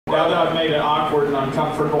Now that made it awkward and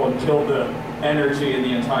uncomfortable and killed the energy in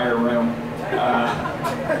the entire room.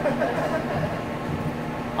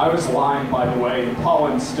 I was lying, by the way. The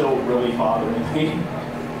pollen's still really bothering me.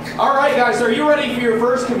 All right, guys, are you ready for your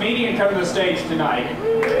first comedian coming to the stage tonight?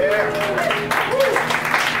 Yeah.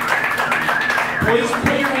 Please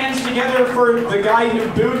put your hands together for the guy who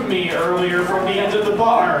booed me earlier from the end of the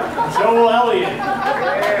bar, Joel Elliott.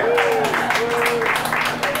 Yeah.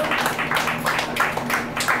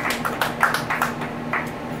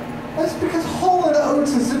 That's because Hall &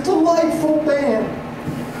 Oates is a delightful band.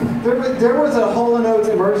 There was a Hall & Oates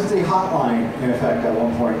emergency hotline in effect at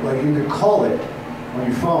one point. Like, you could call it on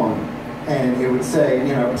your phone, and it would say,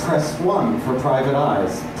 you know, press 1 for Private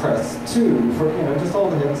Eyes, press 2 for, you know, just all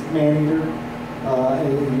the hits, Maneater.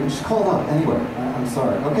 And you just call it up anywhere. I'm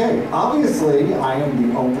sorry. Okay, obviously, I am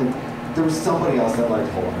the only. There was somebody else that liked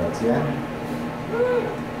Hall & Oates, yeah?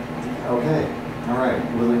 Okay, all right.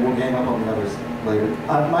 We'll gang up on the others later.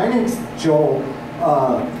 My name's Joel.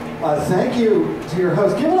 Thank you to your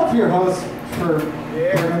host. Give it up for your host for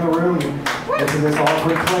bringing the room into this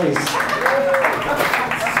awkward place.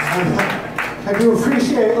 I do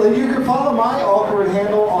appreciate it. You can follow my awkward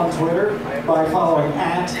handle on Twitter by following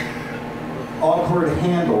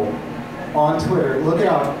 @awkwardhandle on Twitter. Look it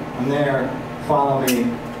up. I'm there. Follow me.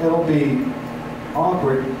 It'll be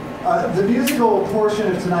awkward. The musical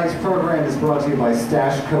portion of tonight's program is brought to you by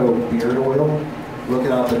Stashco Beard Oil. Look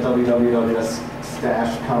it up at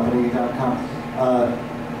www.stashcompany.com.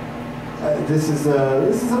 This is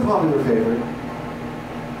a popular favorite.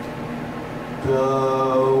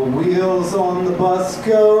 The wheels on the bus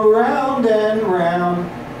go round and round,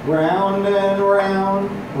 round and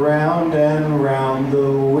round, round and round.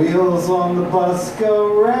 The wheels on the bus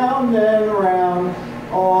go round and round,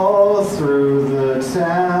 all through the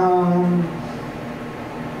town.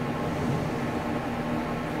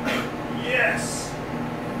 Yes!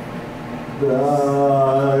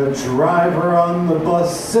 The driver on the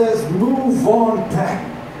bus says, move on back,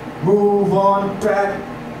 move on back.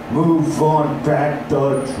 Move on back,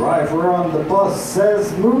 the driver on the bus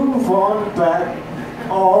says, move on back,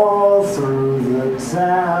 all through the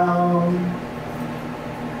town.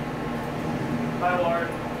 Hi, Lord.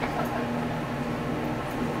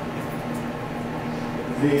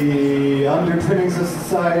 The underpinnings of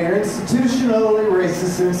society are institutionally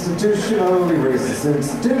racist, institutionally racist,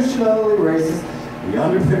 institutionally racist. The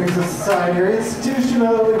underpinnings of society are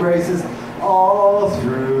institutionally racist, all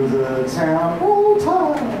through the town. Roll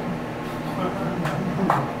Tide!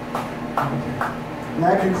 And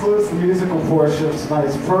that concludes the musical portion of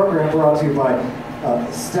tonight's program, brought to you by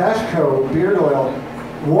Stashco Beard Oil.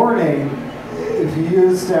 Warning, if you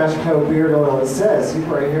use Stashco Beard Oil, it says,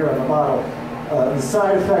 right here on the bottle, the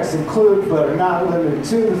side effects include, but are not limited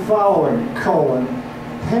to, the following, :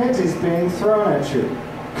 panties being thrown at you,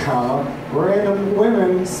 random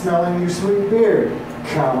women smelling your sweet beard,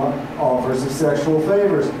 offers of sexual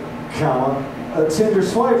favors, Tinder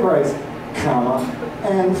swipe rights,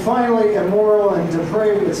 and finally, immoral and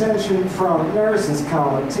depraved attention from nurses,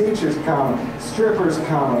 teachers, strippers,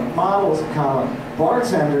 models,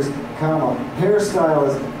 bartenders,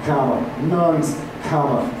 hairstylists, nuns,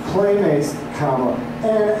 playmates,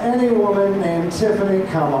 and any woman named Tiffany,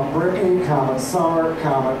 Brittany, Summer,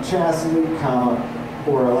 Chastity,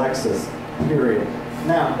 or Alexis, period.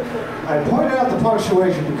 Now, I pointed out the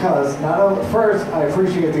punctuation because, not only, first, I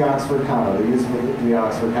appreciate the Oxford comma, the use of the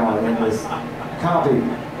Oxford comma in this copy,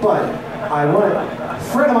 but I want, a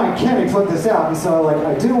friend of mine, Kenny, put this out, and so, like,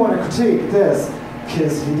 I do want to critique this,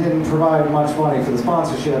 because he didn't provide much money for the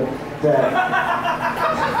sponsorship that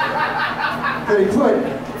he put,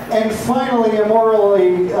 and finally, immoral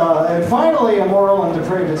and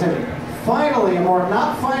depraved attention. Finally, immoral,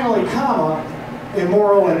 not finally,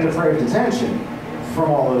 immoral and depraved attention from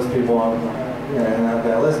all those people on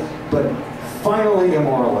that list, but finally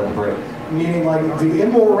immoral and depraved, meaning like the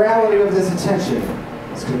immorality of this attention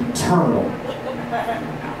is terminal.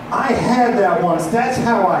 I had that once. That's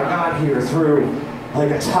how I got here, through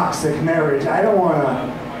like a toxic marriage. I don't want to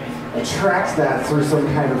attract that through some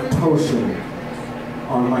kind of potion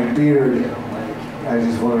on my beard. I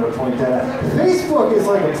just wanted to point that out. Facebook is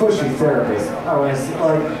like a pushy therapist. I was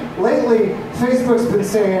like, lately, Facebook's been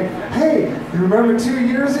saying, hey, you remember 2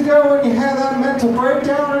 years ago when you had that mental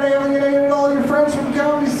breakdown and alienated all your friends from the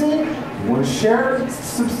comedy scene? You want to share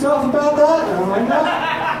some stuff about that? And I'm like,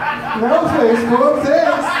 no, Facebook,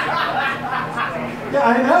 thanks. Yeah,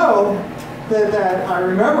 I know that I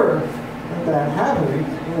remember that happening.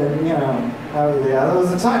 And, yeah, that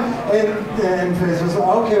was the time. And Facebook's like,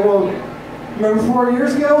 okay, well, remember 4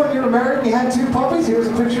 years ago when you were married and you had 2 puppies? Here's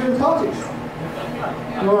a picture of the puppies.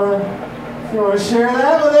 You wanna share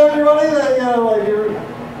that with everybody? That like you're.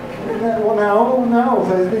 Well, no.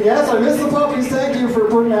 Yes, I miss the puppies. Thank you for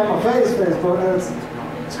putting that in my face, Facebook.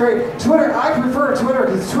 It's great. Twitter, I prefer Twitter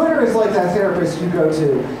because Twitter is like that therapist you go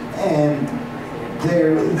to, and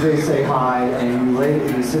they say hi, and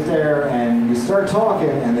you sit there and you start talking,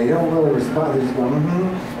 and they don't really respond. They just go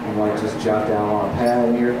and like just jot down on a pad,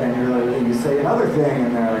 and you say another thing,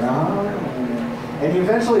 and they're like and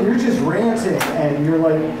eventually you're just ranting, and you're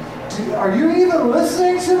like, are you even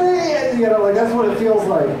listening to me? And, like that's what it feels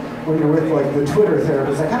like when you're with like the Twitter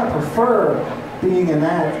therapist. I kind of prefer being in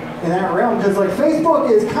that realm because like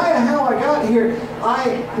Facebook is kind of how I got here.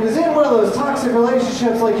 I was in one of those toxic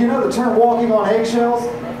relationships, like the term walking on eggshells.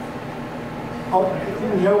 Oh,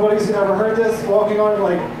 nobody's ever heard this? Walking on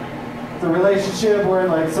like the relationship where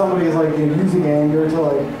like somebody is like using anger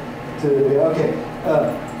to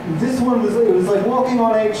this one was like walking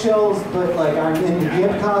on eggshells, but like I'm in the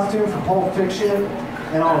gimp costume from Pulp Fiction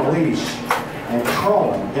and on a leash and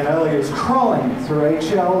crawling. Like it was crawling through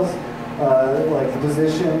eggshells, like the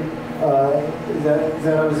position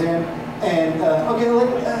that I was in. And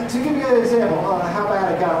to give you an example, how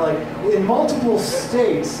bad it got. Like in multiple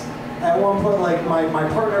states, at one point, like my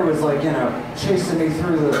partner was like chasing me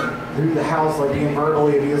through the house, like being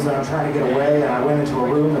verbally abused, and I'm trying to get away. And I went into a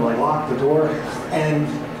room and like locked the door, and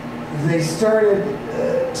they started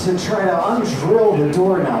to try to undrill the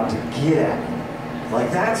doorknob to get at me. Like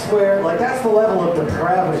that's the level of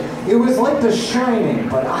depravity. It was like The Shining,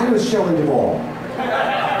 but I was Shelley Duvall.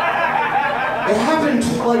 It happened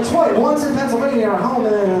like twice. Once in Pennsylvania, our home,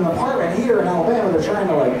 and then in an apartment here in Alabama. They're trying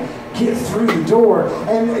to like get through the door,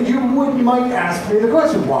 and you might ask me the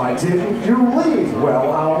question, why didn't you leave?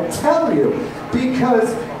 Well, I'll tell you,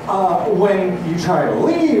 because when you try to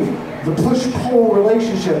leave, the push-pull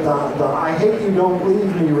relationship, the I hate you, don't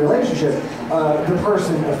leave me relationship, the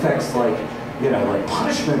person affects like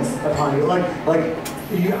punishments upon you.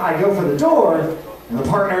 I go for the door, and the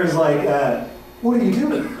partner is like, what are you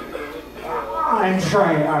doing?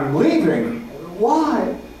 I'm leaving.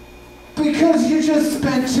 Why? Because you just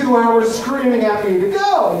spent 2 hours screaming at me to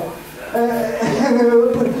go.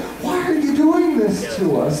 But why are you doing this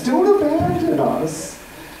to us? Don't abandon us.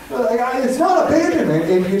 It's not abandonment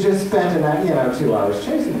if you just spent 2 hours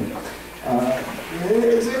chasing me.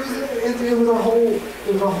 It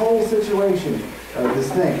was a whole situation of this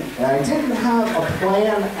thing, and I didn't have a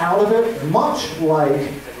plan out of it. Much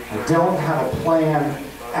like I don't have a plan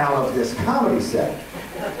out of this comedy set.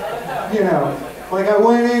 Like I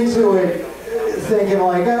went into it thinking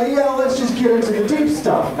like, let's just get into the deep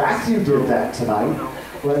stuff. Matthew did that tonight.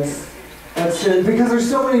 Let's because there's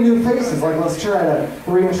so many new faces. Like let's try to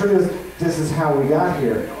reintroduce. This is how we got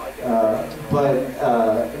here. But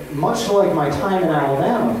much like my time in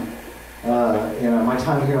Alabama, my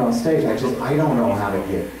time here on stage, I don't know how to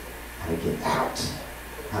get out,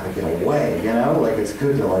 how to get away. Like it's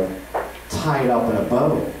good to like tie it up in a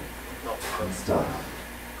bow and stuff.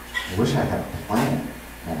 I wish I had a plan,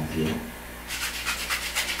 Matthew.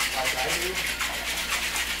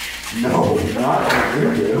 No, not like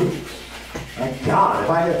you do. Thank God.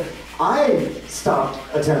 I stopped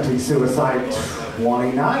attempting suicide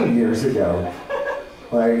 29 years ago.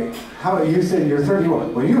 Like, how you said you're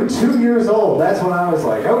 31. When you were 2 years old, that's when I was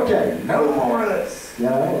like, okay, no more of this.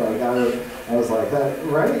 Like I was like that,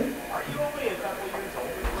 right?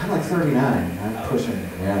 I'm like 39. I'm pushing.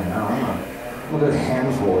 I'm a good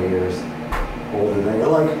handful of years older than you.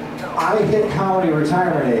 Like, I hit comedy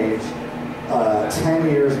retirement age 10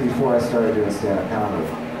 years before I started doing stand-up comedy.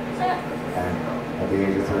 And at the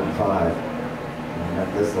age of 35, I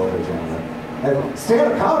met this lovely gentleman. And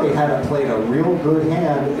stand-up comedy had played a real good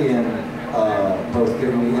hand in both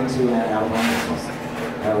getting me into and out of homelessness.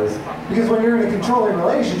 That was because when you're in a controlling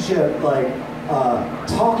relationship, like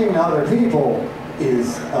talking to other people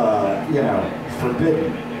is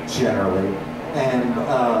forbidden generally. And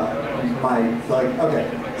okay,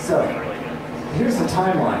 so here's the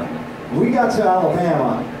timeline. We got to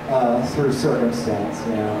Alabama through circumstance,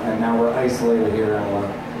 and now we're isolated here in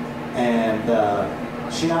Alabama.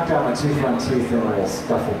 And she knocked out my 2 front teeth in a little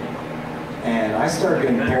scuffle. And I started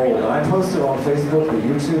getting bold. And I posted on Facebook the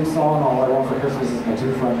YouTube song, All I Want for Christmas Is My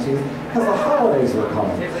 2 Front Teeth, because the holidays were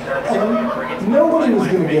coming. And nobody was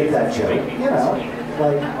going to get that joke,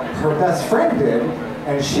 Like, her best friend did,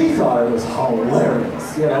 and she thought it was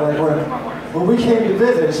hilarious. Like when we came to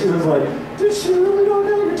visit, she was like, did she really know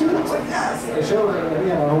you're doing? I was like, yes. I showed her,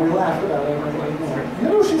 and we laughed about it. I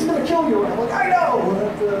was like, she's going to kill you. And I'm like, I know.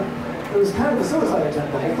 It was kind of a suicide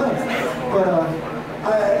attempt, the whole thing. But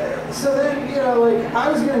So then, you know, like, I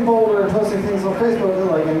was getting bolder and posting things on Facebook,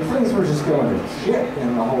 like, and things were just going to shit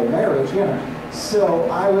in the whole marriage, you know. So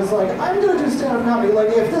I was like, I'm going to do stand-up comedy. Like,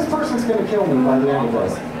 if this person's going to kill me by the end of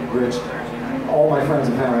this, which all my friends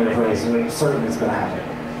and family are pretty certain it's going to happen,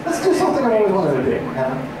 let's do something I've always wanted to do, you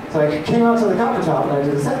know? So I came out to the Copper Top and I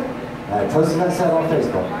did a set. And I posted that set on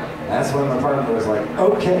Facebook. That's when my partner was like,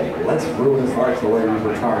 okay, let's ruin his life the way we've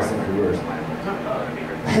been promising for years.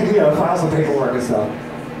 And, you know, file some paperwork and stuff.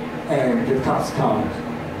 And get the cops to come,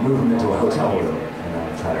 move him into a hotel room, you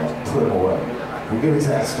know, try to put him away. We'll get into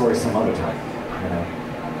that story some other time, you know.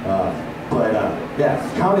 Yeah,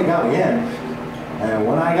 comedy got me in. And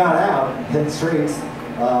when I got out, hit the streets,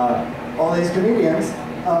 all these comedians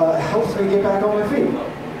helped me get back on my feet.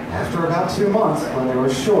 After about 2 months, when they were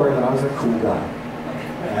sure that I was a cool guy.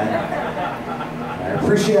 And I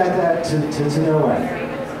appreciate that to no end.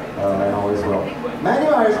 And always will. Matthew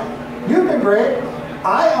Myers, you've been great.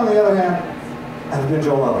 I, on the other hand, have been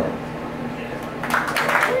Joel Elliott.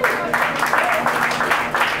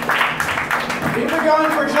 Keep it going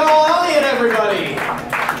for Joel Elliott, everybody.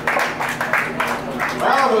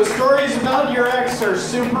 Wow, those stories about your ex are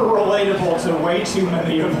super relatable to way too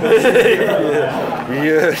many of us.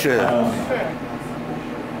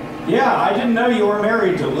 Yeah, I didn't know you were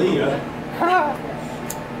married to Leah.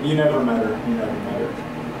 You never met her. You never met her.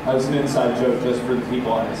 That was an inside joke just for the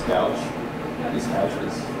people on this couch. These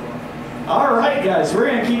couches. All right, guys, we're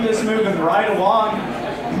going to keep this moving right along.